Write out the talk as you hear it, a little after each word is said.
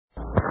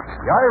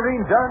The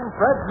Irene Dunn,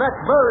 Fred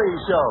McMurray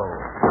Show.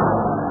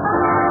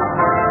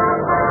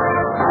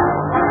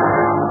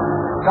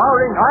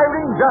 Starring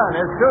Irene Dunn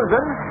as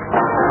Susan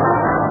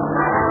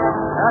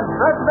and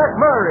Fred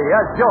McMurray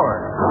as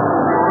George.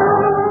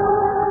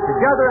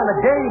 Together in a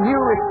gay,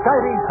 new,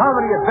 exciting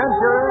comedy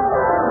adventure,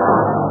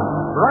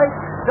 Bright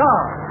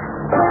Star.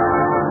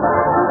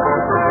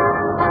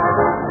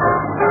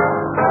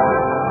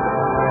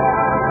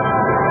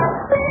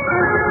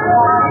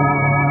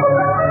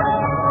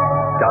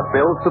 Got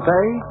bills to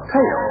pay?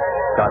 Pay 'em.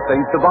 Got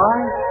things to buy?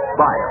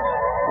 Buy 'em.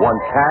 Want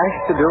cash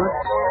to do it?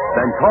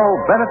 Then call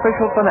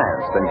Beneficial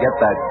Finance and get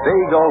that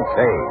big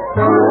okay.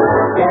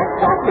 Get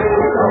that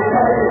big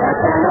okay at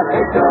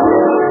Beneficial.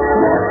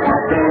 Get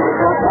that big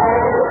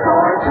okay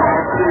for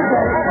cash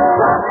today.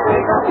 Just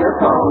pick up your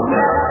phone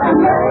and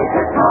make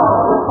a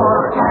call for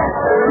cash.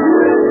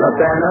 The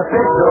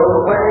Beneficial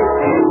way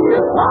is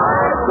the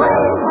smart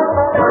way.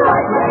 The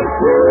right way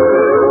too.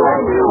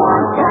 When you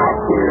want cash,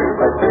 here's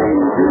the thing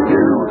to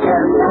do.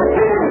 Get that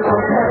big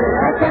okay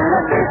at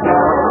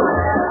Beneficial.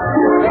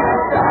 Get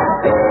that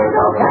big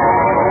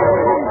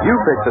okay. You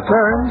pick the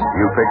terms,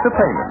 you pick the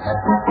payments.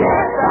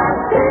 Get that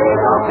big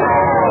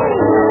okay.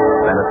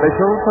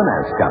 Beneficial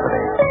Finance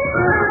Company.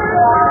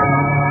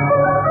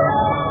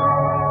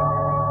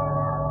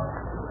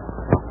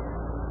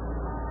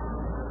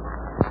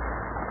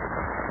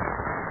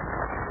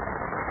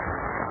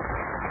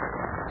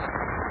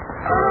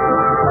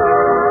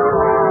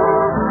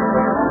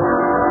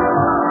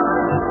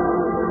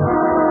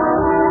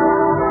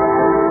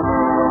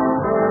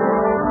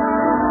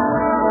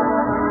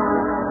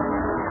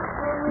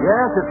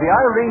 Yes, it's the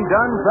Irene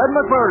Dunn, Fred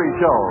McMurray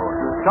Show.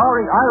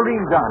 Starring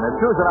Irene Dunn as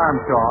Susan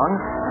Armstrong,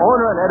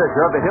 owner and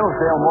editor of the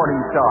Hillsdale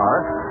Morning Star,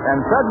 and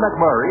Fred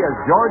McMurray as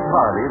George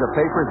Harvey, the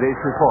paper's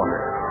ace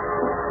reporter.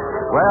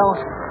 Well,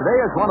 today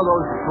is one of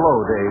those slow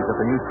days at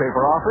the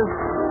newspaper office,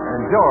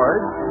 and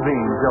George,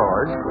 being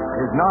George,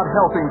 is not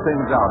helping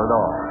things out at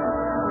all.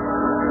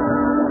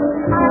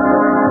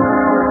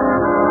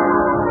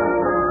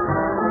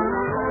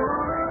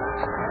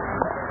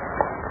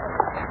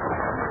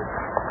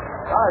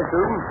 Hi,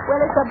 Susan.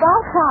 Well, it's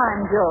about time,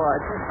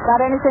 George. Got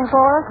anything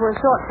for us? We're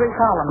short 3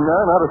 columns. No,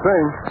 not a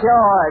thing.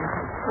 George,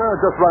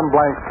 Just run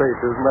blank straight,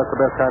 Susan. That's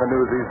the best kind of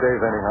news these days,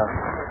 anyhow.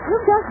 you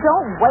just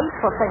don't wait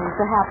for things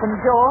to happen,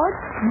 George.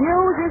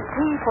 News is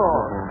people.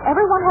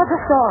 Everyone has a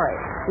story.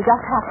 You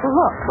just have to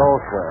look. Oh,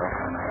 swell.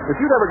 If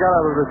you'd ever got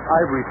out of this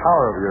ivory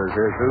tower of yours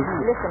here, Susan.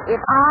 Listen,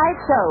 if I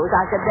chose,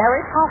 I could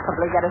very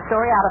possibly get a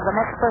story out of the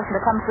next person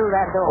to come through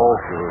that door. Oh,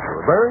 sure.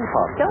 Very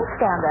possible. Don't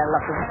stand there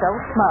looking so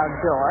smug,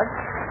 George.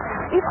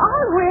 If I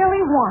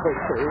really wanted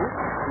to...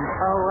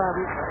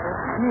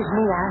 Excuse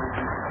me,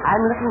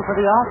 I'm looking for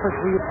the office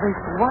where you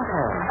placed the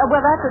water. well,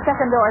 that's the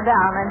second door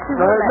down, and two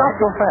more Not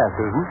so fast,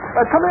 Susan.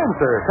 Come in,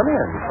 sir. Come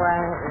in. Why,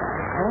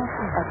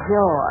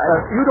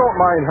 George. You don't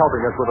mind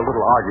helping us with a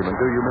little argument,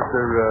 do you, Mr.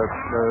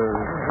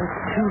 it's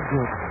too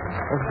good.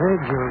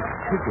 Virgil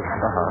Toogood.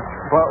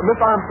 Well, Miss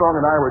Armstrong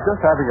and I were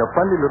just having a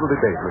friendly little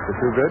debate, Mr.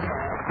 Toogood.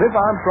 Miss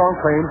Armstrong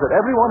claims that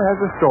everyone has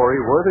a story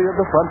worthy of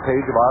the front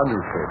page of our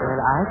newspaper.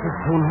 Well, I just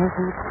came here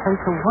to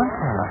place a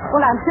water.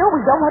 Well, I'm sure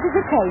we don't want to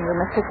detain you,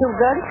 Mr.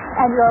 Toogood,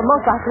 and you're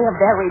most likely a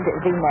very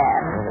busy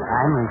man.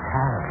 I'm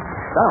retired.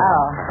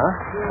 Oh.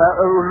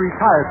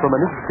 Retired from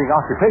an interesting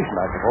occupation,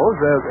 I suppose.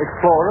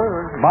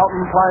 Explorer,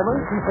 mountain climber.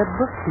 A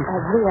bookkeeper.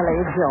 Really,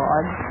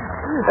 George?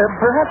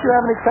 Perhaps you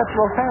have an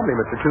exceptional family,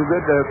 Mr.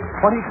 Toogood.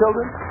 20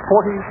 children?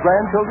 40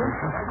 grandchildren?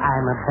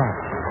 I'm a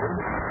bachelor.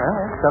 Well,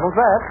 that settles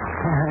that.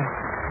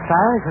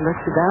 Sorry to let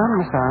you down,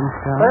 Miss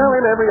Armstrong. Well,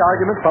 in every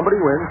argument,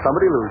 somebody wins,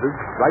 somebody loses.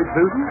 Right,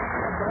 Susan?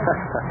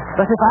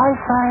 But if I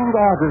find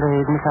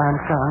Adelaide, Miss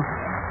Armstrong,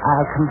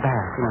 I'll come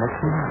back and let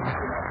you know.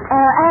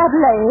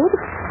 Adelaide?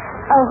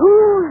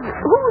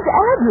 Who's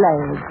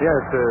Adelaide?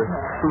 Yes,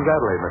 who's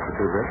Adelaide, Mr.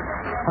 Toogood?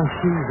 Oh,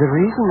 she's the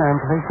reason I'm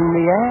placing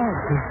the ad,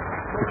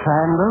 to try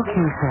and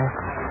locate her.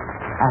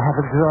 I have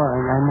a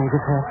drawing I made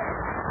of her.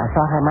 I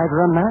thought I might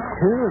run that,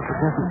 too, if it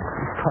doesn't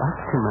cost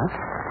too much.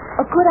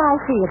 Could I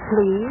see it,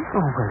 please?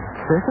 Oh, well,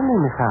 certainly,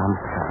 Miss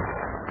Armstrong.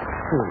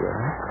 Here.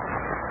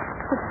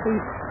 But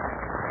she's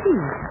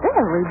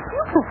very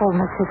beautiful,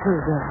 Mr.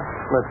 Toogood.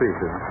 Let's see,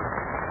 Susan.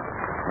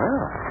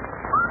 Well,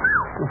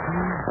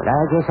 Well,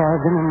 I guess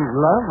I've been in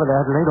love with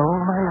Adelaide all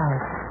my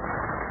life.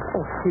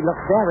 Oh, she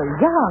looks very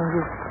young.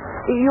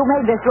 You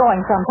made this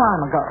drawing some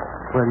time ago.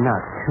 Well,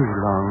 not too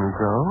long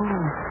ago.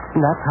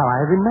 That's how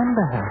I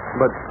remember her.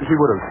 but she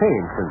would have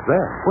changed since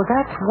then. Well,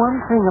 that's one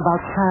thing about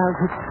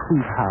childhood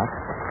sweethearts.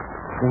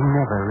 They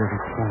never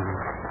really change.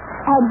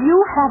 And you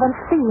haven't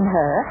seen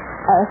her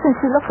since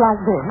she looked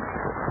like this?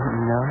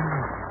 No.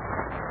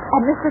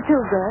 And Mr.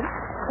 Toogood,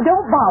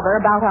 don't bother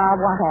about our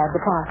want ad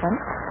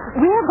department.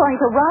 We're going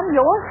to run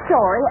your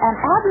story and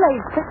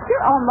Adelaide's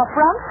picture on the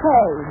front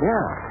page.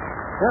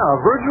 Yeah,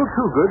 Virgil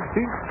Toogood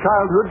seeks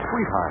childhood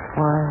sweetheart.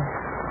 Why,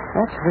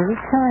 that's very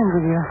kind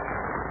of you.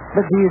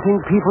 But do you think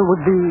people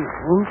would be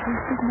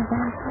interested in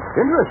that?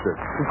 Interested?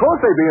 Of course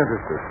they'd be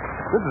interested.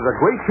 This is a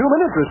great human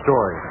interest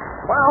story.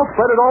 Well, I'll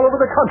spread it all over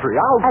the country.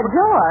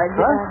 George.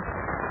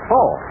 Huh?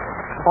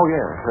 Oh,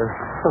 yes.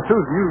 So,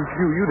 Susan,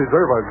 you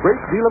deserve a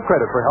great deal of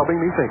credit for helping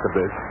me think of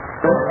this.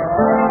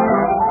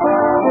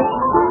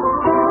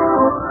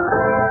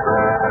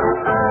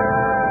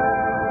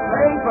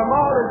 From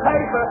all his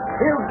paper,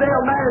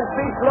 Hillsdale man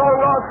speaks long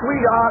lost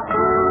sweetheart.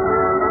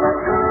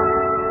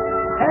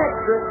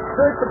 Extra,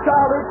 search for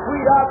childhood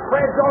sweetheart,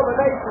 spreads all the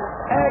nation.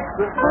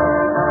 Extra.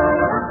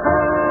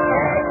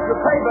 Extra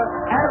paper,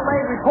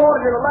 Adelaide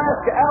reported in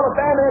Alaska,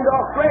 Alabama, and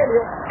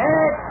Australia.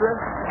 Extra,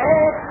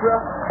 extra.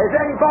 Has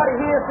anybody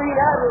here seen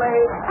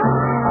Adelaide?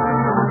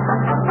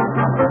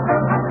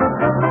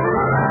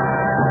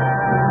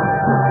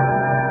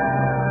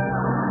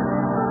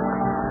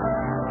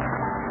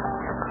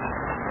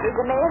 Is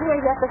the mail here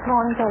yet this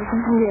morning, Jason?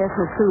 Yes,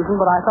 Miss Susan,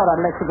 but I thought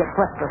I'd let you get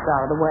breakfast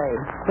out of the way.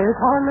 There's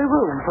hardly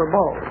room for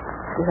both.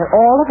 Is it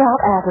all about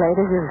Adelaide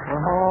as usual?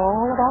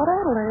 All about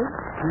Adelaide.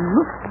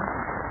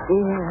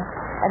 Yeah.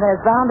 And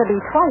there's bound to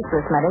be twice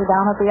as many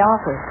down at the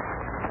office.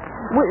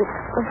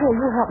 Here,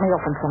 you help me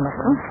open some of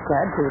them.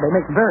 Glad to. They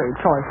make very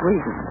choice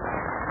readings.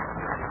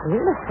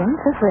 You listen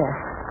to this.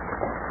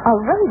 A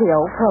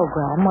radio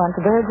program wants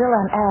Virgil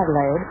and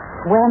Adelaide,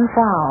 when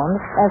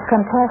found, as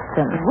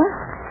contestants.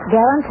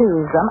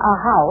 Guarantees them a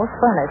house,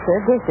 furniture,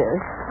 dishes,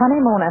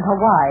 honeymoon in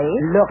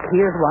Hawaii. Look,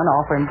 here's one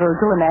offering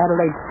Virgil and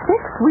Adelaide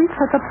 6 weeks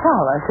at the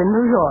Palace in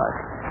New York.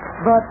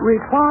 But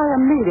reply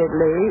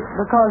immediately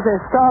because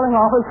they're starting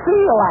off a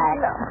seal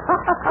act.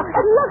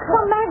 Look,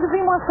 some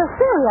magazine wants to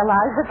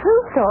serialize the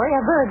true story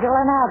of Virgil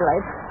and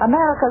Adelaide,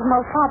 America's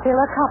most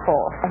popular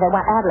couple. And they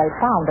want Adelaide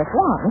found at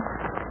once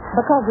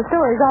because the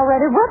story's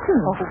already written.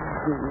 Oh,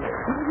 dear.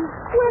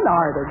 When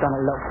are they going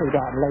to locate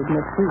Adelaide,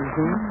 Miss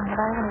Susan?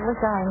 I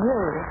wish I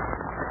knew.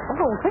 The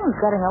whole thing's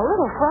getting a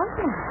little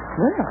frightening.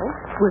 Well,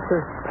 with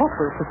this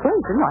proper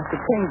persuasion, I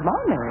could change my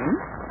name.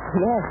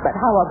 Yes, but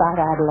how about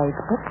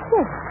Adelaide's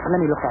picture? Let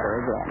me look at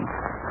her again.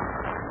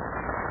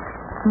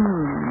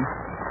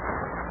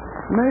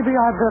 Maybe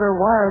I'd better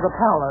wire the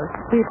Palace,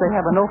 see if they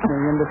have an opening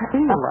in the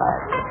seal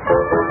act.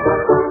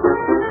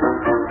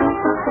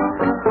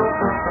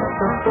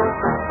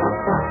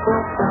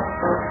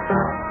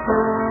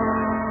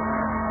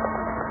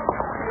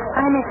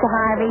 Hi, Mr.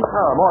 Harvey.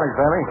 Oh, morning,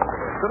 Sammy.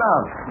 Sit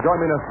down.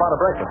 Join me in a spot of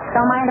breakfast.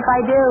 Don't mind if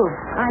I do.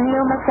 On you,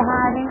 Mr.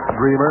 Harvey?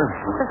 Dreamer.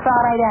 Just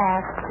thought I'd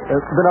ask.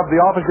 Been up to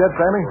the office yet,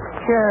 Sammy?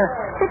 Sure.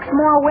 6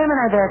 more women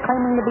are there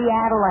claiming to be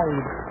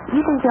Adelaide. You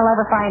think you'll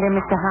ever find her,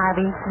 Mr.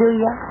 Harvey? Do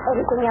you?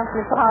 Anything else,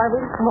 Mr.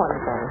 Harvey? Good morning,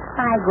 Sammy.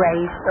 Hi,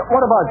 Grace.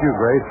 What about you,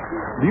 Grace?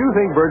 Do you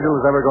think Virgil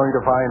is ever going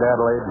to find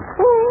Adelaide?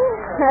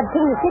 I've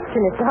seen the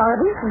picture, Mr.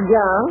 Harvey.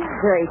 Young,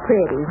 very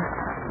pretty.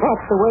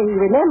 That's the way he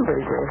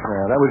remembers her.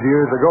 Yeah, that was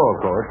years ago, of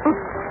course.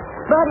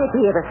 But if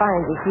he ever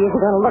finds her, she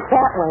isn't going to look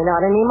that way,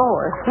 not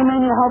anymore. You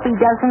mean you hope he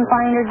doesn't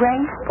find her,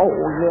 Grace? Oh,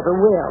 he never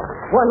will.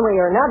 One way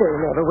or another,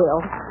 he never will.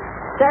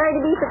 Sorry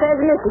to be so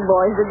pessimistic,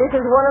 boys, but this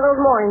is one of those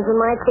mornings when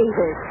my faith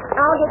hurts.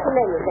 I'll get to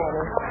know you,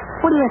 Sammy.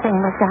 What do you think,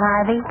 Mr.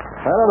 Harvey?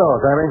 I don't know,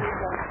 Sammy.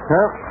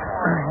 Well,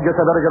 guess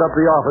I better get up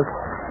to the office.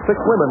 6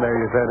 women there,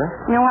 you said, huh?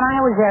 You know, when I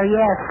was there,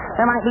 yes.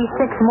 There might be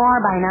 6 more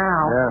by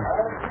now. Yeah.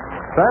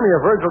 Sammy,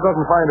 if Virgil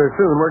doesn't find her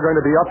soon, we're going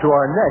to be up to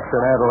our necks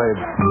in Adelaide.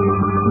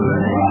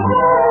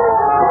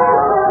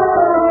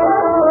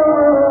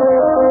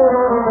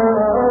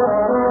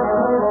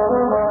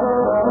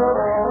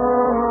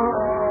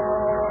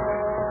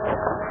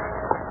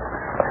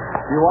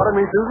 You wanted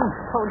me, Susan?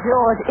 Oh,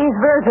 George, is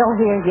Virgil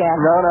here yet?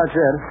 No, not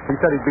yet. He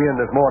said he'd be in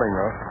this morning,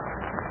 though.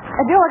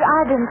 George,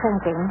 I've been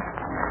thinking.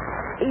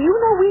 You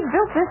know, we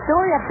built this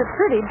story up to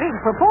pretty big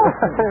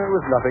proportions. It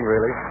was nothing,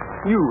 really.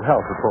 You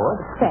helped, of course.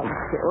 Thank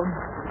you.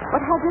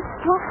 But has it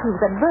struck you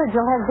that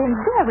Virgil has been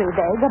very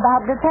vague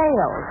about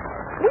details?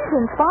 We've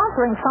been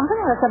sponsoring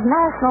something that's of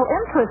national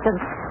interest, and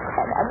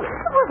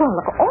we're going to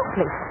look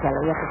awfully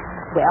silly if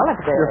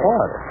Your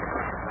what?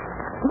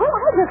 Well,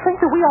 I just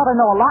think that we ought to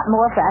know a lot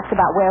more facts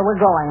about where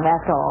we're going,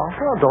 that's all.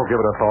 Well, don't give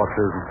it a thought,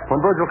 Susan. When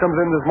Virgil comes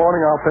in this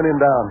morning, I'll pin him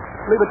down.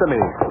 Leave it to me.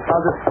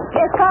 I'll just...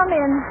 Yes, come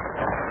in.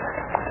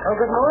 Oh,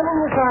 good morning,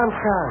 Miss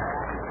Armstrong.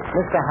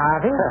 Mr.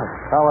 Harvey?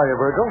 How are you,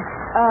 Virgil?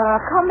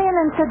 Come in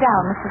and sit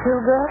down, Mr.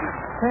 Toogood.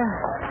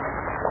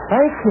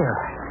 Thank you.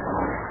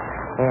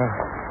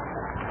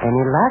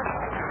 Any luck?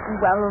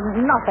 Well,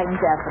 nothing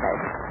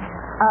definite.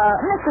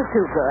 Mr.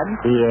 Toogood.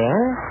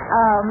 Yes?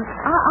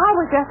 I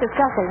was just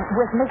discussing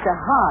with Mr.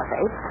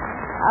 Harvey.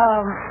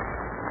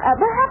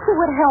 Perhaps it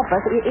would help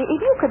us if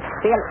you could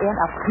fill in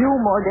a few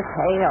more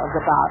details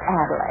about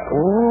Adelaide.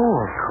 Oh,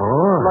 of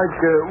course. Like,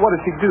 what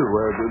did she do?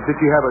 Did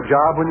she have a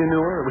job when you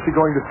knew her? Was she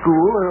going to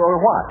school, or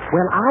what?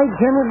 Well, I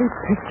generally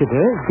pictured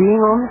her as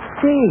being on the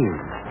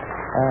stage.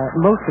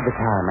 Most of the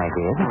time I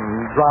did.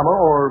 Drama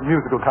or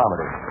musical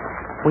comedy?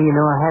 Well, you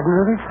know, I hadn't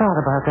really thought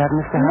about that,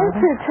 Mr. Harvey.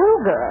 Mr.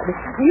 Toogood,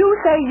 you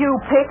say you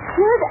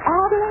pictured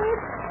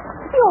Adelaide?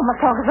 You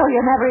almost talk as though you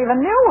never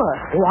even knew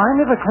her. Oh, I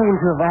never claimed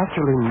to have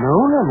actually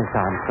known her, Miss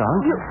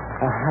Armstrong.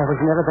 I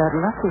was never that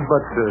lucky.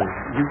 But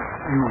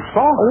you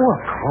saw her? Oh,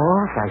 of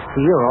course. I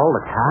see her all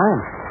the time.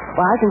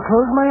 Well, I can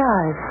close my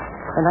eyes.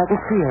 And I can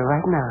see her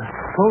right now.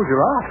 Close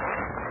your eyes.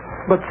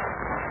 But,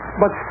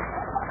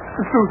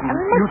 Susan,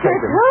 you Mr.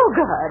 take him.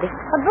 Toogood,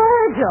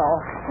 Virgil,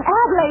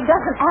 Adelaide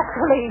doesn't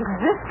actually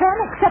exist then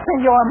except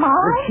in your Well,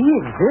 mind? she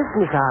exists,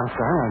 Miss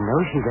Armstrong. I know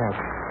she does.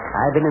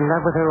 I've been in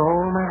love with her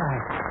all my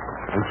life.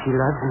 And she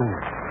loves me.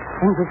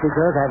 And just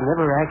because I've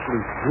never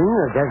actually seen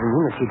her doesn't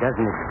mean that she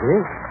doesn't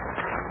exist.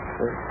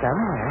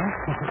 Somewhere.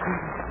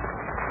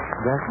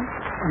 Doesn't?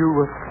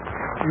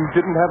 You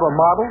didn't have a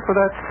model for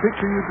that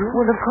picture you drew?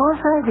 Well, of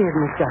course I did,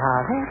 Mr.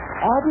 Harvey.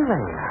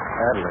 Adelaide.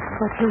 Adelaide.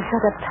 But you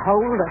should have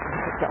told us,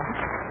 Virgil.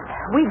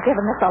 We've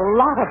given this a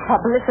lot of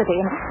publicity,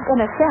 and in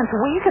a sense,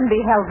 we can be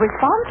held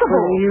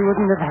responsible. Well, you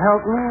wouldn't have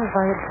helped me if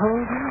I had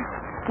told you.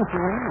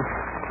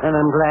 And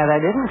I'm glad I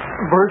didn't.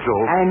 Virgil.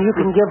 And you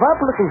can give up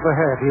looking for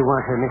her if you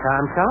want her, Miss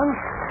Armstrong.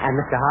 And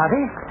Mr.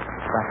 Harvey.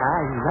 But I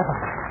love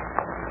her.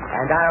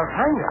 And I'll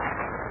find her.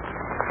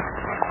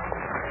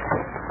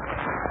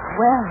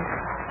 Well,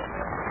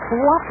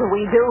 what do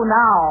we do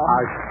now?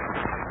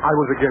 I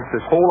was against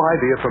this whole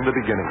idea from the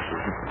beginning,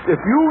 Susan.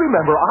 If you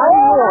remember, I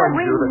warned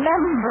you that...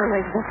 Remember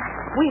is that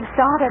we've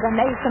started a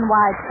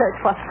nationwide search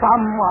for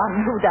someone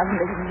who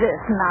doesn't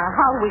exist. Now,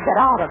 how do we get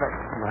out of it?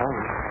 Well,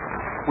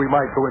 we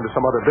might go into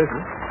some other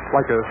business,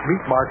 like a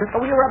meat market.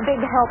 Oh, you're a big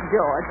help,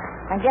 George.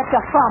 And get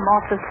your thumb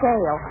off the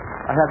scale.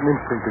 I had an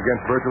instinct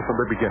against Virgil from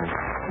the beginning.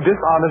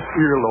 Dishonest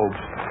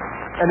earlobes.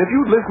 And if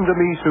you'd listened to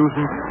me,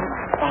 Susan...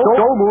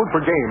 Don't move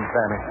for games,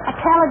 Sammy. A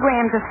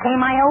telegram just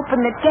came. I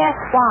opened it. Guess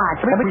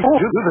what?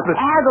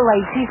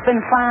 Adelaide, she's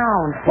been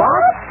found.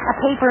 What? A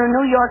paper in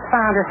New York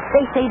found her.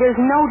 They say there's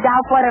no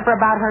doubt whatever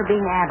about her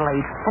being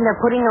Adelaide. And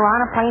they're putting her on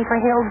a plane for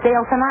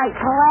Hillsdale tonight.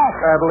 Correct.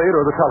 Adelaide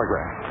or the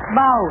telegram?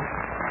 Both.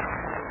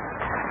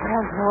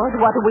 Well, George,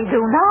 what do we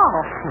do now?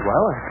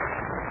 Well,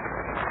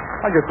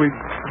 I guess we'd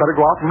better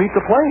go out and meet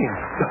the plane.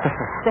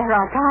 There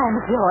are times,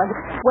 George,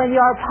 when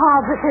you're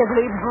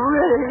positively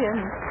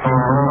brilliant.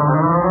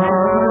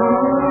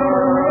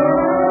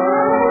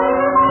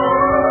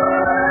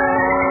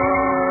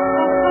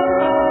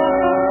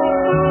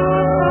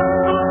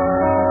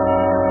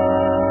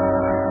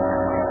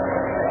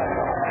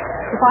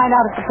 Find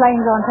out if the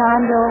plane's on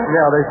time, George?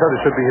 Yeah, they said it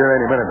should be here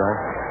any minute now.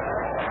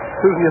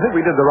 Susan, you think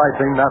we did the right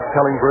thing not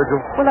telling Virgil?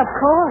 Well, of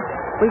course.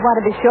 We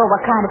want to be sure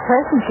what kind of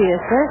person she is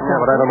first. Yeah,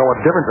 but I don't know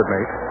what difference it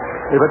makes.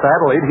 If it's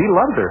Adelaide, he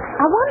loves her.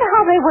 I wonder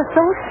how they were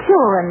so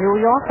sure in New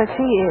York that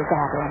she is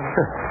Adelaide.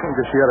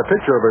 Because she had a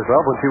picture of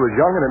herself when she was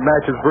young, and it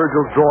matches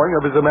Virgil's drawing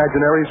of his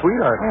imaginary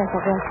sweetheart. Yes, I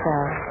guess so.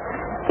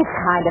 It's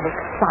kind of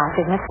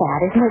exciting at that,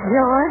 isn't it,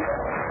 George?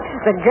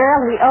 The girl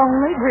he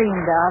only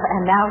dreamed of,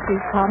 and now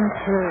she's come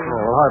true.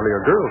 Well, hardly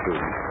a girl,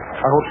 Susan.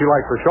 I hope she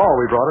likes the shawl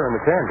we brought her and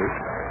the candy.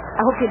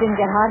 I hope you didn't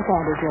get hard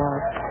candy,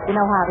 George. You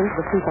know how it is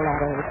with people that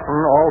age.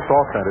 All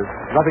soft, that is.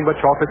 Nothing but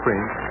chocolate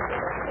cream.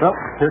 Well,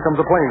 here comes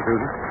the plane,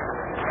 Susan.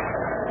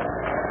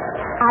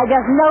 I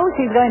just know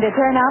she's going to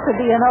turn out to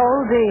be an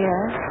old dear.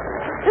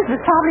 This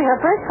is probably her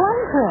first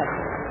plane trip.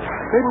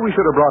 Maybe we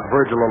should have brought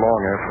Virgil along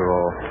after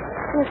all.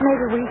 Yes,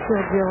 maybe we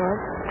should,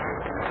 George.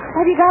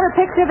 Have you got her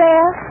picture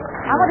there?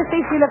 I want to see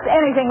if she looks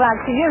anything like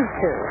she used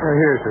to.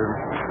 Here, Susan.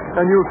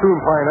 And you'll soon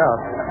find out.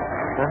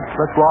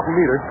 Let's go out and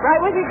meet her.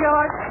 Right with you,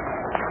 George.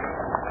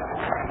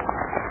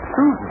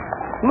 Susan,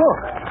 look.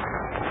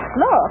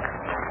 Look.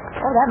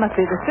 Oh, that must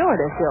be the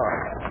stewardess,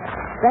 George.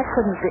 That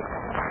couldn't be...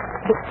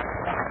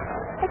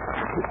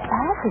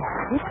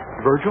 Adelaide.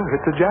 Virgil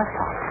hit the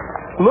jackpot.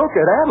 Look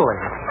at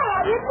Adelaide.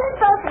 Hey, you two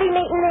supposed to be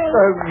meeting me.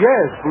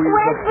 Yes.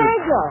 Where's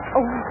Virgil?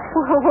 Oh,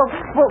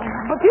 well,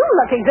 but you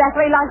look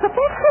exactly like the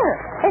picture.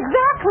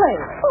 Exactly.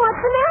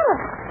 What's the matter?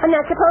 I'm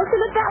not supposed to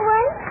look that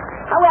way?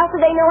 How else do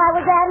they know I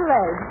was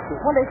Adelaide?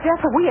 Well, it's just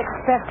that we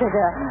expected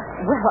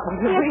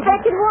You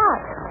expected what?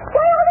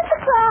 Why all the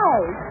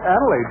surprise?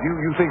 Adelaide,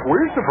 you think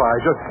we're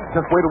surprised.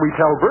 Just wait till we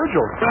tell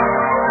Virgil.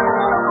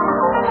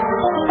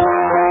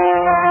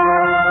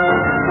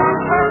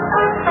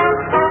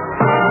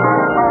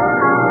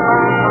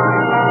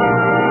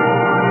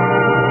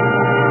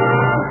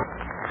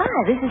 Hi,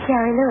 this is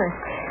Sherry Lewis.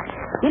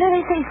 You know,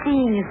 they say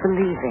seeing is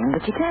believing,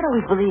 but you can't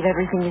always believe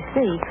everything you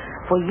see,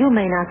 for you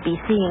may not be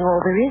seeing all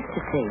there is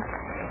to see.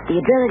 The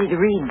ability to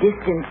read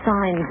distant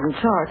signs and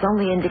charts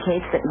only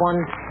indicates that one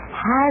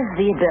has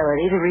the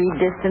ability to read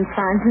distant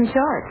signs and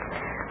charts.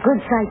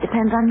 Good sight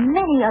depends on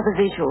many other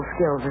visual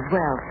skills as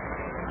well.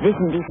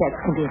 Vision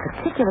defects can be a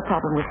particular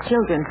problem with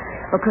children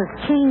because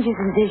changes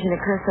in vision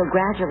occur so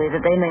gradually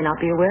that they may not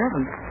be aware of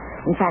them.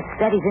 In fact,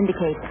 studies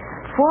indicate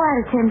 4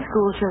 out of 10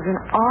 school children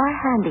are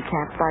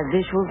handicapped by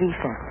visual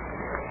defects.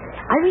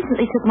 I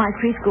recently took my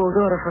preschool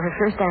daughter for her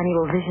first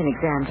annual vision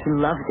exam. She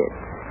loved it.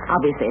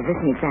 Obviously, a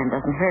vision exam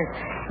doesn't hurt.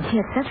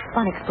 She had such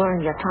fun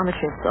exploring the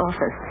optometrist's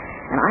office.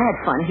 And I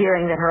had fun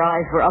hearing that her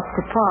eyes were up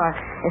to par,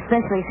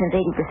 especially since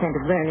 80%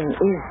 of learning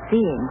is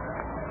seeing.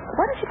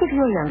 Why don't you give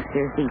your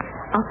youngsters the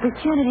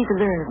opportunity to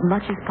learn as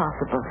much as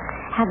possible?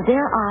 Have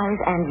their eyes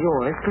and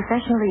yours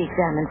professionally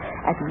examined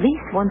at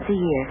least once a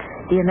year.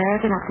 The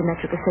American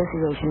Optometric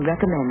Association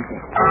recommends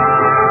it.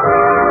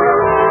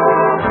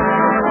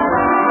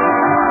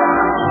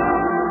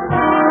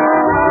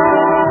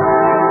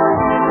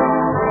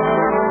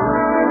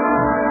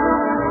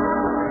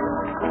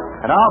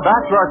 And now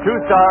back to our two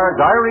stars,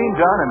 Irene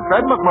Dunn and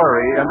Fred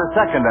McMurray, in the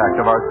second act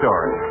of our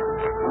story.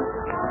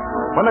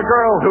 When a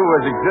girl who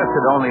has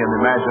existed only in the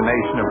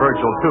imagination of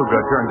Virgil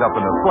Toogood turns up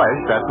in the flesh,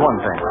 that's one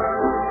thing.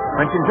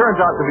 When she turns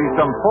out to be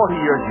some 40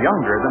 years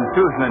younger than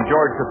Susan and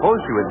George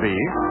supposed she would be,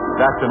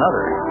 that's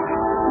another.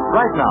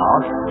 Right now,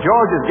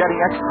 George is getting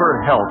expert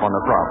help on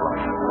the problem.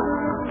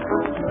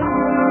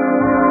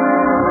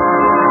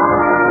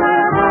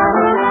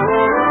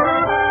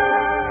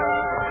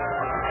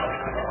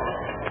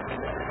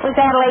 Where's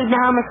Adelaide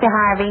now, Mr.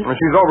 Harvey? Well,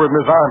 she's over at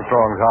Miss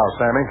Armstrong's house,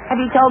 Sammy. Have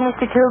you told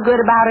Mr.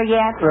 Toogood about her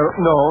yet?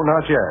 No,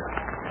 not yet.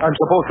 I'm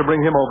supposed to bring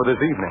him over this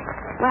evening.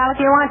 Well, if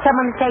you want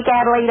someone to take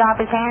Adelaide off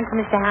his hands,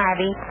 Mr.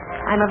 Harvey,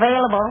 I'm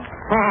available.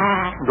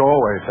 Go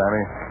away,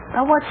 Sammy.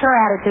 Well, what's your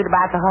attitude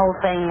about the whole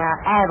thing,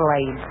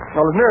 Adelaide?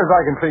 Well, as near as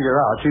I can figure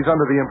out, she's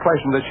under the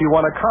impression that she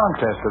won a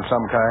contest of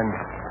some kind.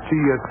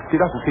 She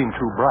doesn't seem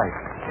too bright.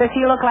 Does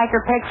she look like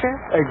her picture?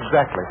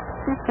 Exactly.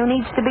 Who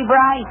needs to be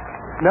bright?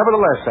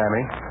 Nevertheless,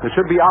 Sammy, it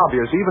should be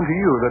obvious even to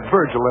you that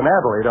Virgil and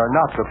Adelaide are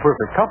not the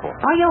perfect couple.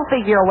 Oh, you'll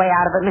figure a way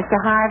out of it, Mr.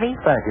 Harvey.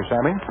 Thank you,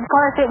 Sammy. Of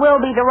course, it will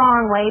be the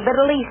wrong way, but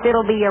at least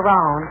it'll be your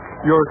own.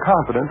 Your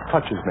confidence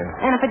touches me.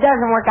 And if it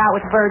doesn't work out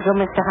with Virgil,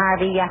 Mr.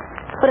 Harvey,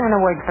 put in a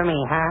word for me,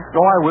 huh?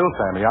 Oh, I will,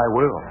 Sammy, I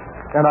will.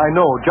 And I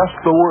know just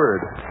the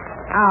word.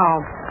 Oh.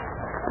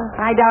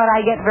 I doubt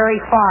I get very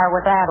far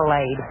with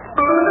Adelaide.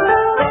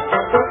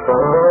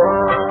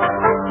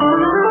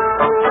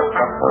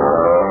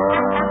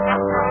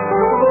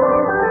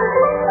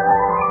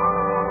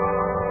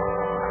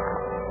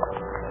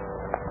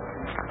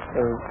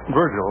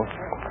 Virgil.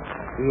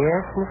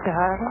 Yes, Mr.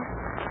 Harvey?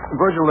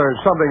 Virgil,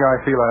 there's something I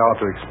feel I ought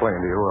to explain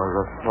to you,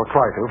 or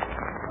try to,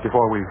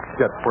 before we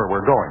get where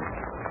we're going.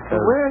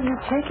 Where are you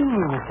taking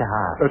me, Mr.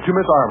 Harvey? To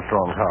Miss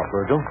Armstrong's house,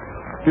 Virgil.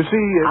 You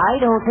see... I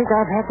don't think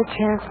I've had the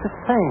chance to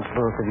thank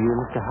both of you,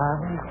 Mr.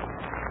 Harvey,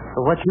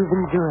 for what you've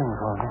been doing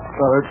for me.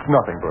 It's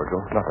nothing, Virgil,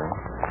 nothing.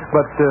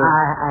 But,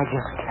 I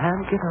just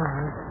can't get over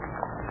it.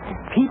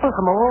 People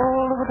from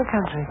all over the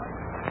country,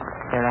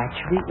 they're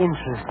actually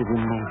interested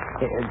in me.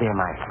 They're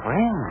my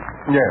friends.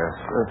 Yes.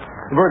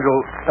 Virgil,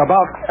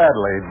 about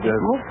Adelaide...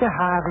 Mr.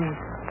 Harvey,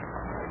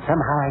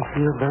 somehow I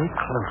feel very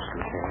close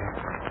with her.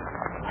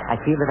 I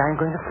feel that I'm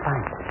going to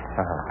find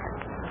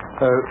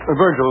her.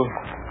 Virgil,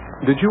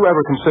 did you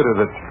ever consider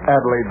that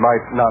Adelaide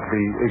might not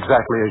be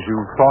exactly as you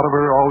thought of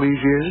her all these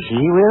years?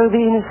 She will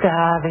be, Mr.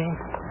 Harvey.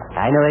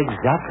 I know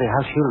exactly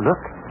how she'll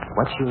look,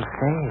 what she'll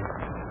say.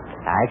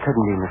 I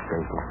couldn't be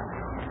mistaken.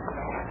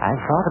 I've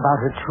thought about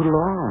her too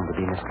long to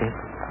be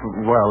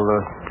mistaken. Well,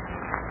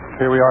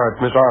 here we are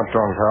at Miss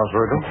Armstrong's house,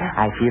 Virgil.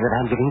 I feel that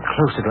I'm getting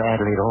closer to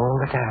Adelaide all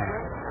the time.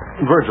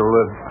 Virgil,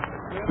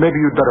 maybe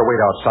you'd better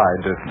wait outside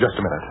just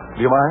a minute.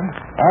 Do you mind?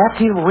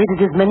 After you've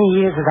waited as many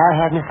years as I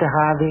have, Mr.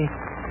 Harvey,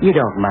 you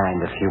don't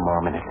mind a few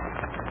more minutes.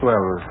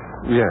 Well,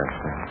 yes.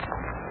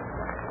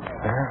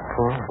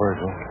 Poor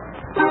Virgil.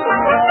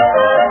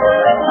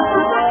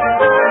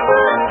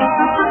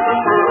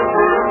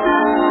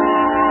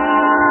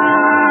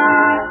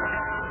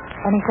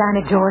 Any sign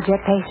of George yet,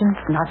 Patience?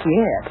 Not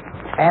yet.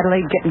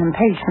 Adelaide getting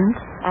impatient.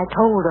 I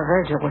told her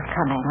Virgil was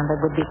coming, and it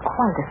would be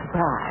quite a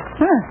surprise.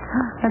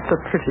 That's a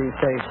pretty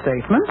safe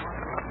statement.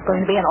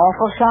 Going to be an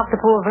awful shock to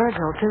poor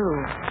Virgil, too.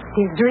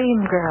 His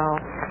dream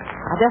girl.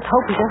 I just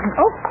hope he doesn't...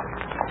 Oh,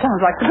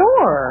 sounds like the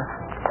door.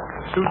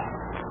 Susan?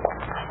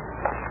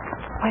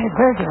 Where's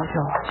Virgil,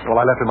 George? Well,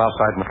 I left him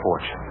outside in the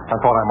porch. I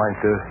thought I might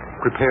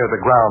prepare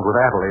the ground with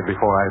Adelaide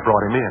before I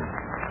brought him in.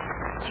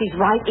 She's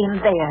right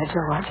in there,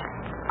 George.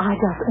 I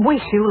just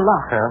wish you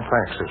luck. Yeah,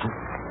 thanks, Susan.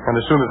 And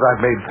as soon as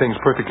I've made things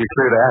perfectly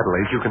clear to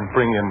Adelaide, you can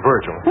bring in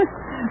Virgil.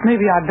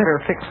 Maybe I'd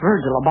better fix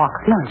Virgil a box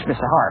lunch,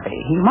 Mr. Harvey.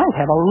 He might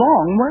have a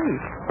long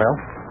wait. Well,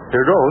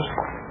 here goes.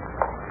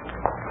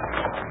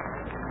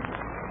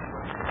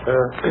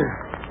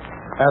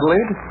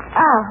 Adelaide?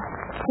 Oh,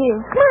 you.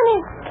 Come on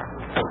in.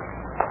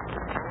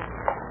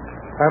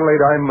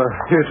 Adelaide, I'm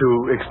here to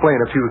explain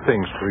a few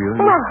things to you.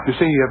 Well, you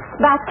see,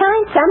 about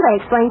time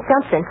somebody explained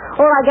something.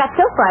 All I got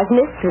so far is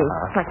mystery.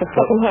 Like the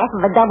second half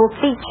of a double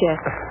feature.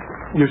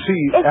 You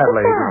see, It's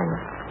Adelaide... the fun.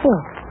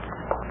 Yes.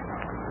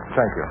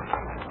 Thank you.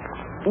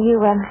 You,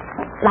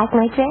 like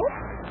my dress?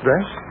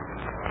 Dress?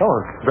 Oh,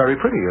 it's very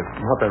pretty.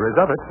 What there is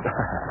of it.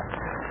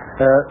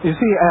 You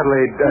see,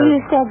 Adelaide...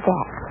 You said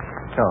that.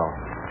 Oh.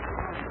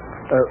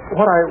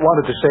 What I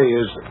wanted to say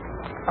is,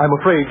 I'm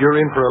afraid you're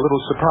in for a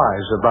little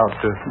surprise about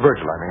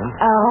Virgil, I mean.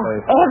 Oh,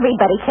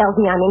 everybody tells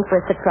me I'm in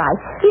for a surprise.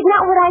 He's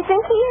not what I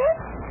think he is?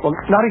 Well,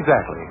 not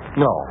exactly.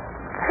 No.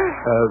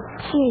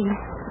 Gee.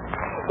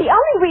 The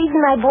only reason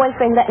my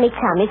boyfriend let me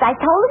come is I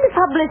told him the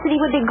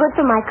publicity would be good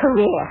for my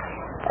career.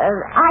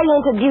 I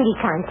enter beauty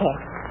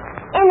contests.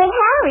 And then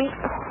Harry,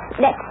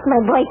 that's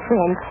my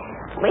boyfriend,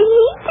 he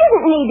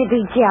didn't need to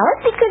be jealous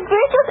because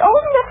Virgil's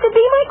old enough to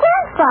be my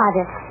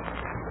grandfather.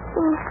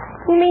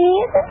 You mean he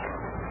isn't?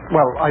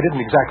 Well, I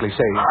didn't exactly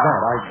say that.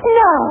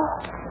 No.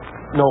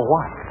 No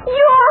what?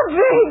 You're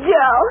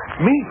Virgil.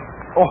 Me?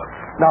 Oh,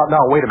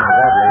 now, wait a minute,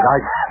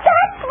 Adelaide.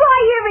 That's why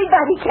you're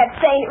Everybody kept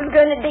saying it was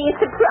going to be a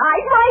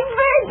surprise. Why,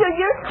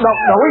 Virgil, you're so...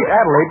 No, wait,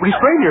 Adelaide,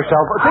 restrain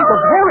yourself. Think of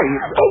Harry.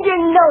 And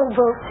you're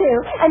noble, too.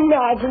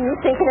 Imagine you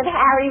thinking of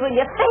Harry when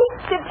you're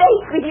face to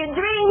face with your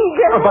dream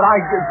girl.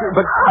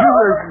 But you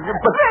were...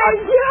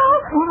 Virgil!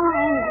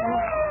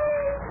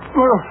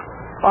 Well,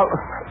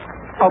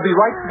 I'll be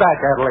right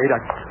back, Adelaide.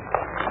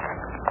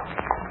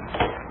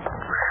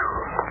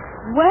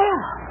 Well,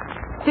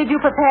 did you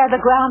prepare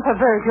the ground for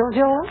Virgil,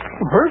 George?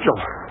 Virgil?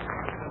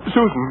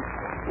 Susan,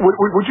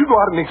 would you go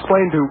out and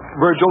explain to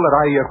Virgil that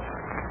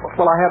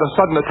I had a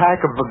sudden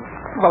attack of the...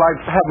 Well, I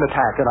had an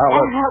attack, and I'll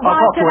why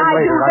talk to should him I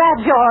later. do that,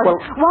 George?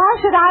 Well, why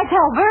should I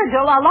tell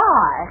Virgil a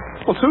lie?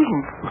 Well, Susan,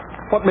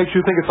 what makes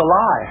you think it's a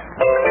lie?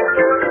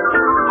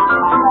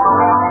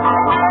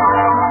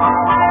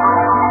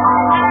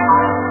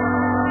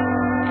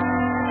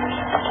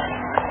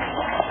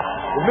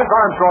 Is Miss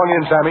Armstrong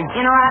in, Sammy?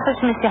 In her office,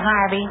 Mr.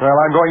 Harvey. Well,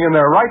 I'm going in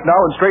there right now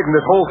and straighten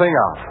this whole thing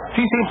out.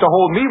 She seems to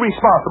hold me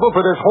responsible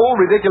for this whole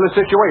ridiculous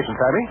situation,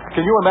 Sammy.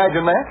 Can you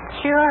imagine that?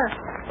 Sure.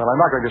 Well, I'm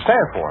not going to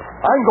stand for it.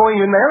 I'm going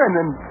in there and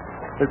then...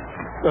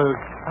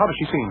 how does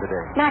she seem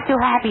today? Not too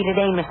happy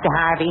today, Mr.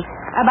 Harvey,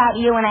 about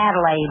you and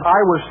Adelaide.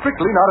 I was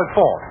strictly not at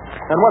fault.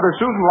 And whether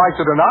Susan likes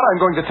it or not, I'm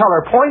going to tell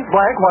her point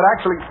blank what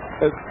actually...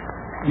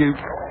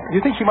 You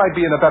think she might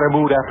be in a better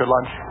mood after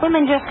lunch?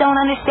 Women just don't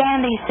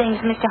understand these things,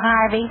 Mr.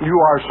 Harvey. You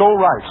are so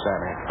right,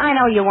 Sammy. I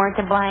know you weren't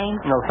to blame.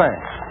 No,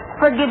 thanks.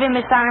 Forgive him,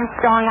 Miss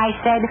Armstrong, I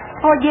said.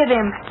 Forgive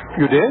him.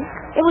 You did?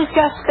 It was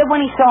just that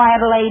when he saw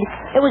Adelaide,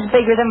 it was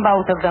bigger than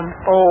both of them.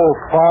 Oh,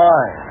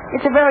 fine.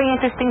 It's a very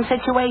interesting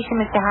situation,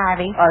 Mr.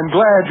 Harvey. I'm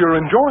glad you're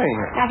enjoying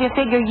it. Now, if you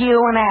figure you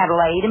and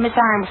Adelaide and Miss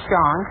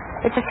Armstrong,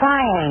 it's a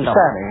triangle.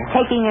 Sammy.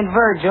 Taking in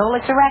Virgil,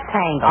 it's a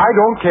rectangle. I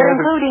don't care. But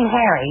including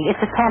Harry,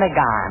 it's a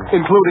pentagon.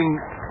 Including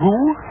who?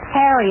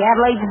 Harry,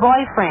 Adelaide's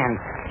boyfriend.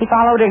 He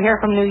followed her here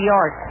from New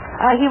York.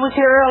 He was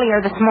here earlier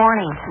this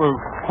morning. Well,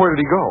 where did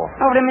he go?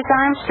 Over to Miss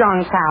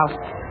Armstrong's house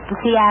to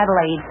see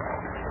Adelaide.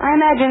 I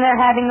imagine they're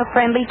having a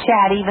friendly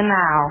chat even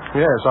now.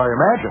 Yes, I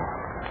imagine.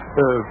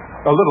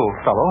 A little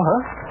fellow,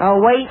 huh? A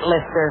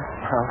weightlifter.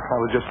 I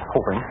was just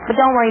hoping. But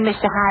don't worry,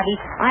 Mr. Harvey.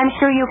 I'm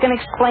sure you can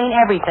explain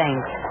everything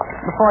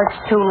before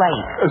it's too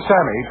late.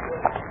 Sammy.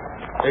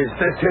 Is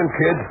this him,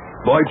 kid?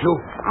 Virgil?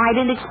 I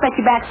didn't expect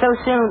you back so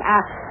soon.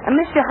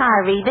 Mr.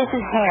 Harvey, this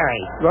is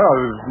Harry. Well,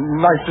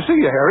 nice to see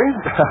you, Harry.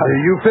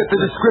 You fit the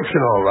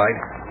description all right.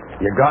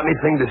 You got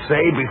anything to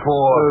say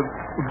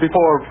before...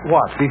 Before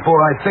what? Before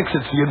I fix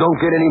it so you don't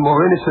get any more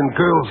innocent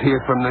girls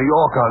here from New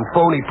York on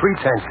phony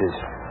pretenses.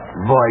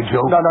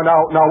 Virgil.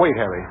 No, wait,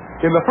 Harry.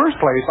 In the first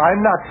place, I'm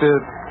not,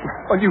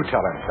 you tell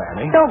him,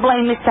 Sammy. Don't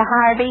blame Mr.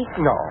 Harvey.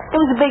 No. It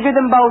was bigger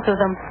than both of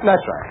them. That's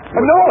right.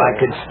 No. I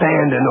could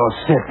standing or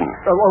sitting.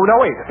 No,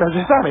 wait.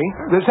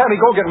 Sammy,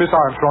 go get Miss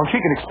Armstrong.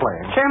 She can explain.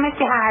 Sure,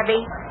 Mr.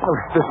 Harvey.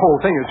 This whole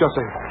thing is just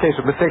a case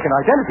of mistaken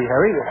identity,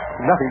 Harry.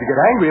 Nothing to get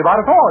angry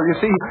about at all. You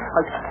see,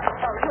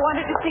 You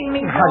wanted to see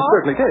me, I George?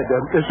 certainly did.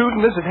 Susan,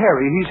 this is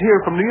Harry. He's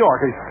here from New York.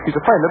 He's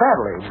a friend of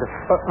Adelaide's.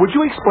 Would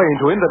you explain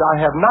to him that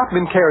I have not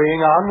been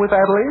carrying on with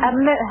Adelaide?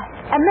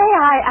 May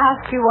I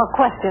ask you a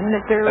question,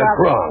 Mr.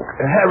 Kronk.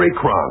 Harry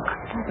Kronk.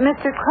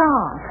 Mr.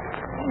 Kronk,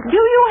 do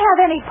you have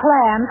any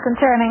plans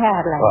concerning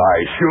Adelaide? I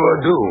sure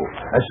do.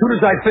 As soon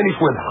as I finish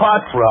with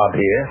Heartthrob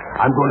here,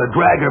 I'm going to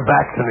drag her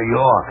back to New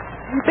York.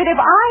 But if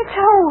I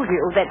told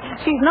you that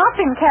she's not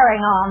been carrying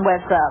on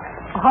with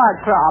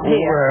Heartthrob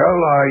here...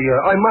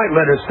 Well, I might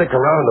let her stick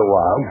around a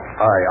while.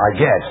 I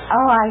guess.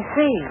 Oh, I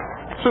see.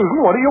 Susan,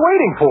 what are you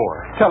waiting for?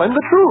 Tell him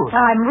the truth.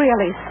 I'm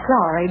really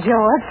sorry,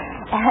 George.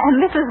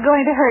 And this is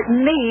going to hurt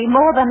me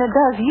more than it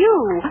does you.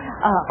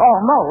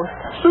 Almost.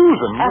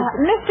 Susan.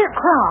 Mr.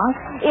 Kronk,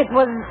 it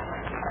was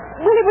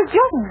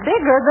just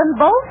bigger than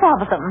both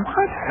of them.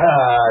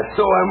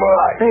 So am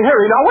I. Hey,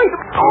 Harry, now wait.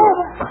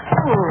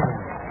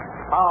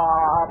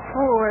 Oh,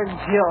 poor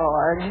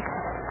George.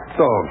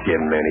 Don't give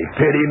him any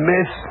pity,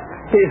 miss.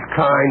 His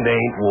kind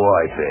ain't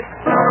worth it.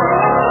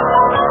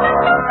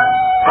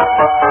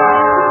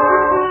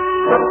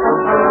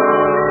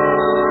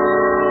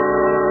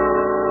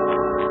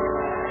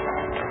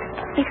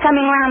 He's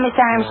coming round, Miss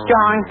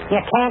Armstrong.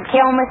 You can't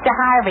kill Mr.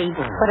 Harvey.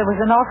 But it was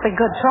an awfully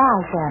good try,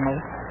 Sammy.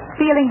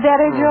 Feeling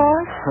better,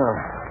 George?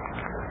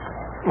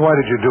 Why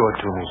did you do it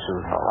to me,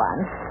 Susan? Oh,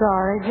 I'm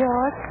sorry,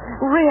 George.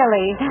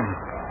 Really.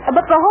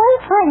 But the whole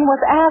thing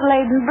with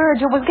Adelaide and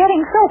Virgil was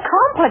getting so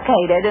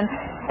complicated,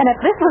 and if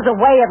this was a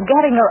way of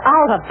getting her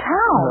out of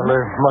town... Well,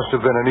 there must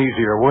have been an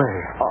easier way.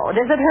 Oh,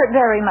 does it hurt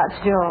very much,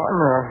 George?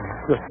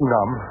 No, just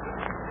numb.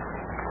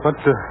 But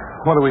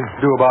what do we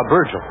do about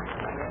Virgil?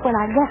 Well,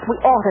 I guess we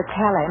ought to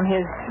tell him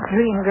his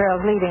dream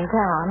girl's leaving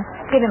town.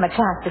 Give him a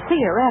chance to see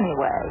her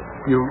anyway.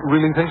 You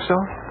really think so?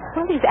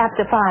 Well, he's apt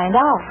to find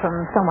out from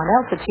someone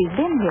else that she's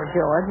been here,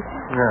 George.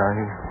 Yeah,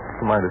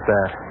 he might at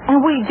that.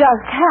 And we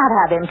just can't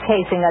have him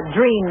chasing a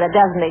dream that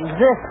doesn't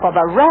exist for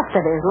the rest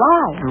of his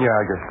life. Yeah,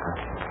 I guess so.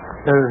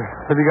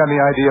 Have you got any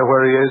idea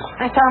where he is?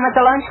 I saw him at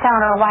the lunch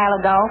counter a while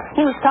ago.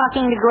 He was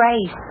talking to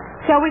Grace.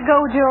 Shall we go,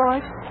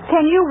 George?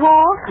 Can you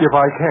walk? If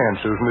I can,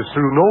 Susan. It's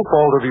through no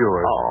fault of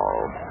yours.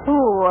 Oh,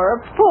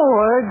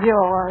 Poor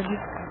George.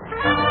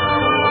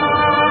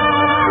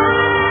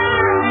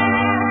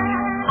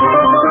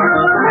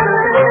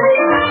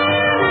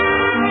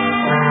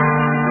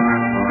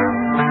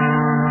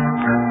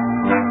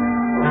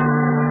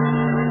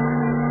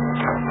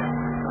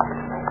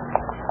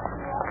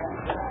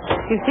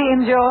 You see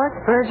him, George?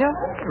 Virgil?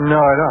 No,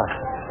 I don't.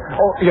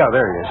 Oh, yeah,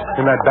 there he is,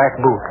 in that back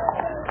booth.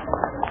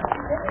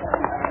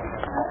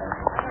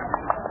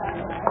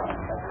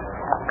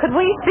 Could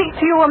we speak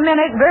to you a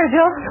minute,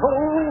 Virgil?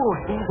 Oh,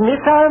 Miss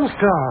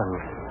Armstrong.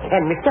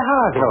 And Mr.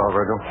 Harvey. Hello,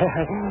 Virgil.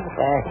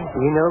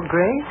 You know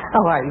Grace?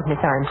 How are you,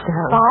 Miss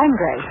Armstrong? I'm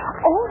Grace.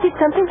 Oh, did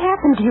something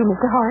happen to you,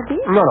 Mr. Harvey?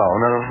 No,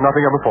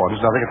 nothing of importance,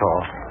 nothing at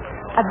all.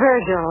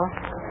 Virgil.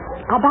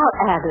 About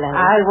Adelaide.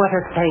 I want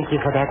to thank you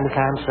for that, Miss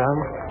Armstrong.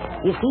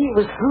 You see, it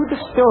was through the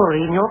story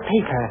in your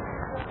paper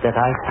that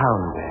I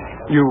found her.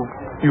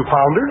 You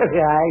found her?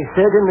 I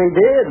certainly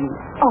did.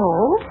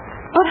 Oh?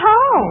 But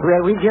how?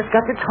 Well, we just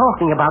got to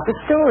talking about the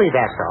story,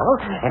 that's all.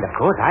 And, of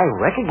course, I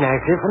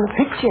recognized her from the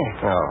picture.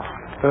 Oh.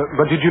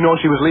 But did you know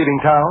she was leaving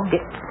town?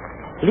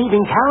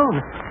 Leaving town?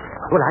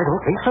 Well, I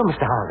don't think so,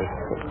 Mr. Harvey.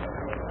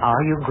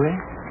 Are you,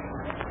 Grace?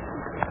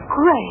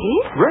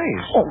 Grace?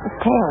 Grace? Oh,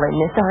 tell him,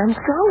 Miss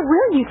Armstrong.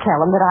 Will you tell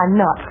him that I'm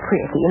not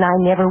pretty and I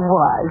never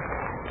was?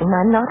 And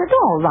I'm not at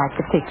all like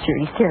the picture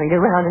he's carried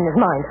around in his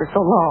mind for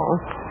so long.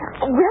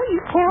 Will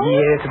you tell him?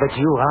 Yes, but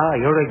you are.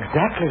 You're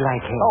exactly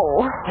like him.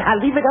 Oh. I'll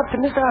leave it up to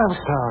Mr.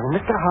 Armstrong and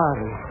Mr.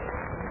 Harvey.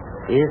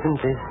 Isn't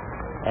this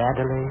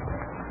Adelaide?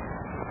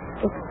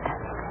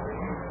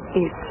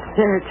 It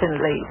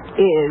certainly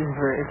is,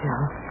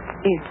 Virgil.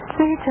 It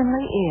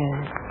certainly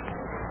is.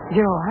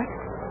 George?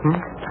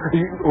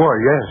 Well,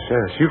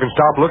 yes. You can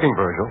stop looking,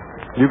 Virgil.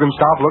 You can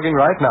stop looking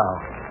right now.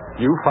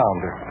 You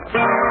found her.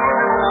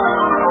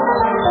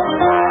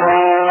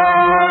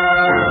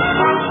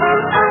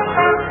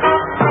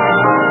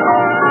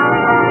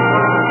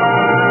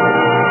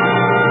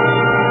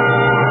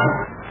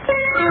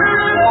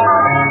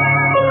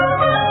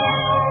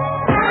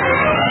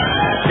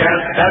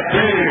 Get that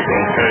big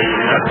okay,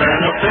 that's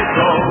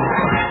beneficial.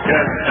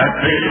 Get that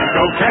big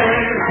okay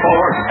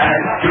for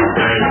Ag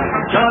today.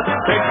 Just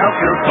pick up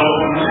your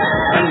phone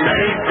and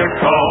make a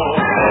call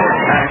for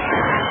Ag.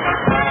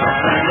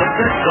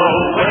 Beneficial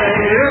way,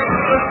 it's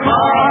the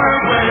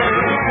smart way,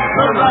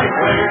 the right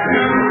way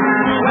to.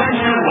 When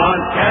you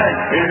want cash,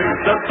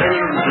 here's the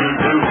thing to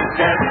do.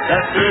 Get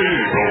that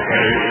big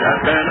okay,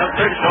 that's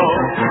beneficial.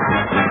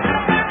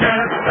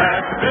 Get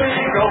that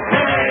big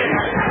okay.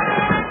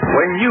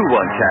 When you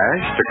want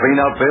cash to clean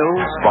out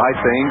bills, buy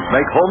things,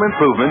 make home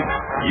improvements,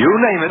 you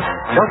name it,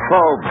 just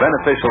call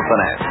Beneficial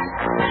Finance.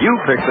 You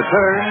pick the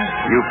terms,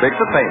 you pick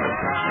the payment.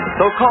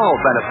 So call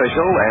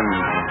Beneficial and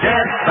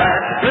get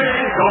that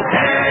big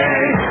okay.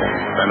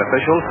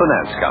 Beneficial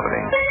Finance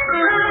Company.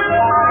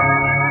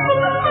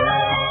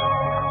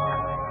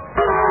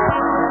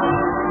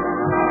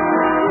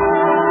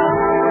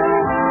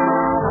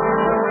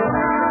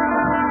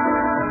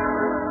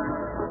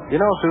 You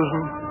know,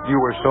 Susan, you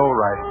were so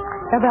right.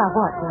 About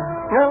what, George?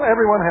 Well,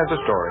 everyone has a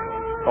story.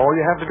 All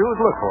you have to do is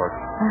look for it.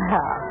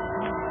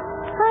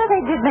 Well,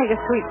 they did make a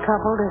sweet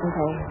couple, didn't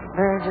they?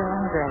 Virgil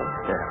and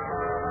Grace. Yeah.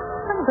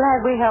 I'm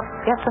glad we helped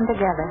get them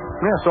together.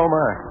 Yeah, so am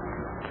I.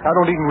 I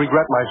don't even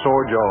regret my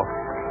sore jaw.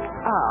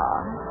 Oh,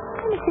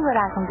 let me see what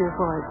I can do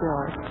for you,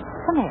 George.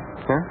 Come here.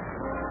 Huh?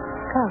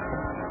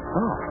 Closer.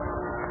 Oh.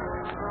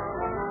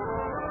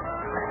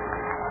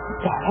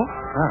 Daddy?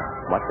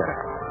 What's that?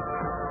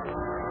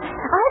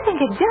 I think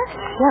it just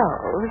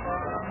shows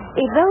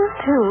if those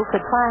two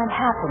could find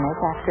happiness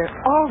after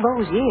all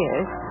those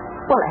years,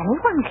 well,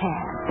 anyone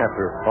can.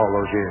 After all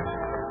those years.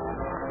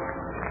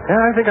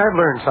 Yeah, I think I've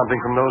learned something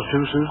from those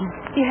two, Susan.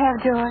 You have,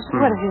 George?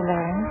 What have you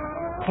learned?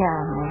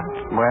 Tell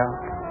me. Well,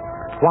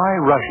 why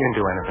rush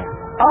into anything?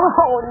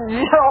 Oh,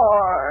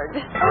 George!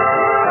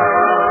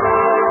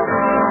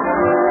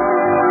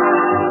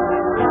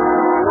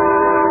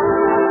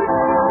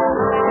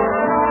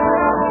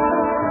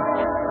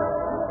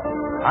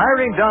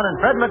 Irene Dunn and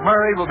Fred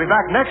McMurray will be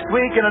back next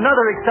week in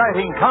another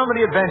exciting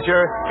comedy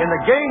adventure in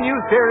the gay new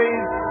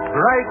series,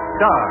 Bright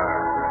Star.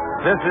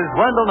 This is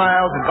Wendell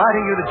Niles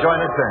inviting you to join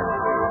us then.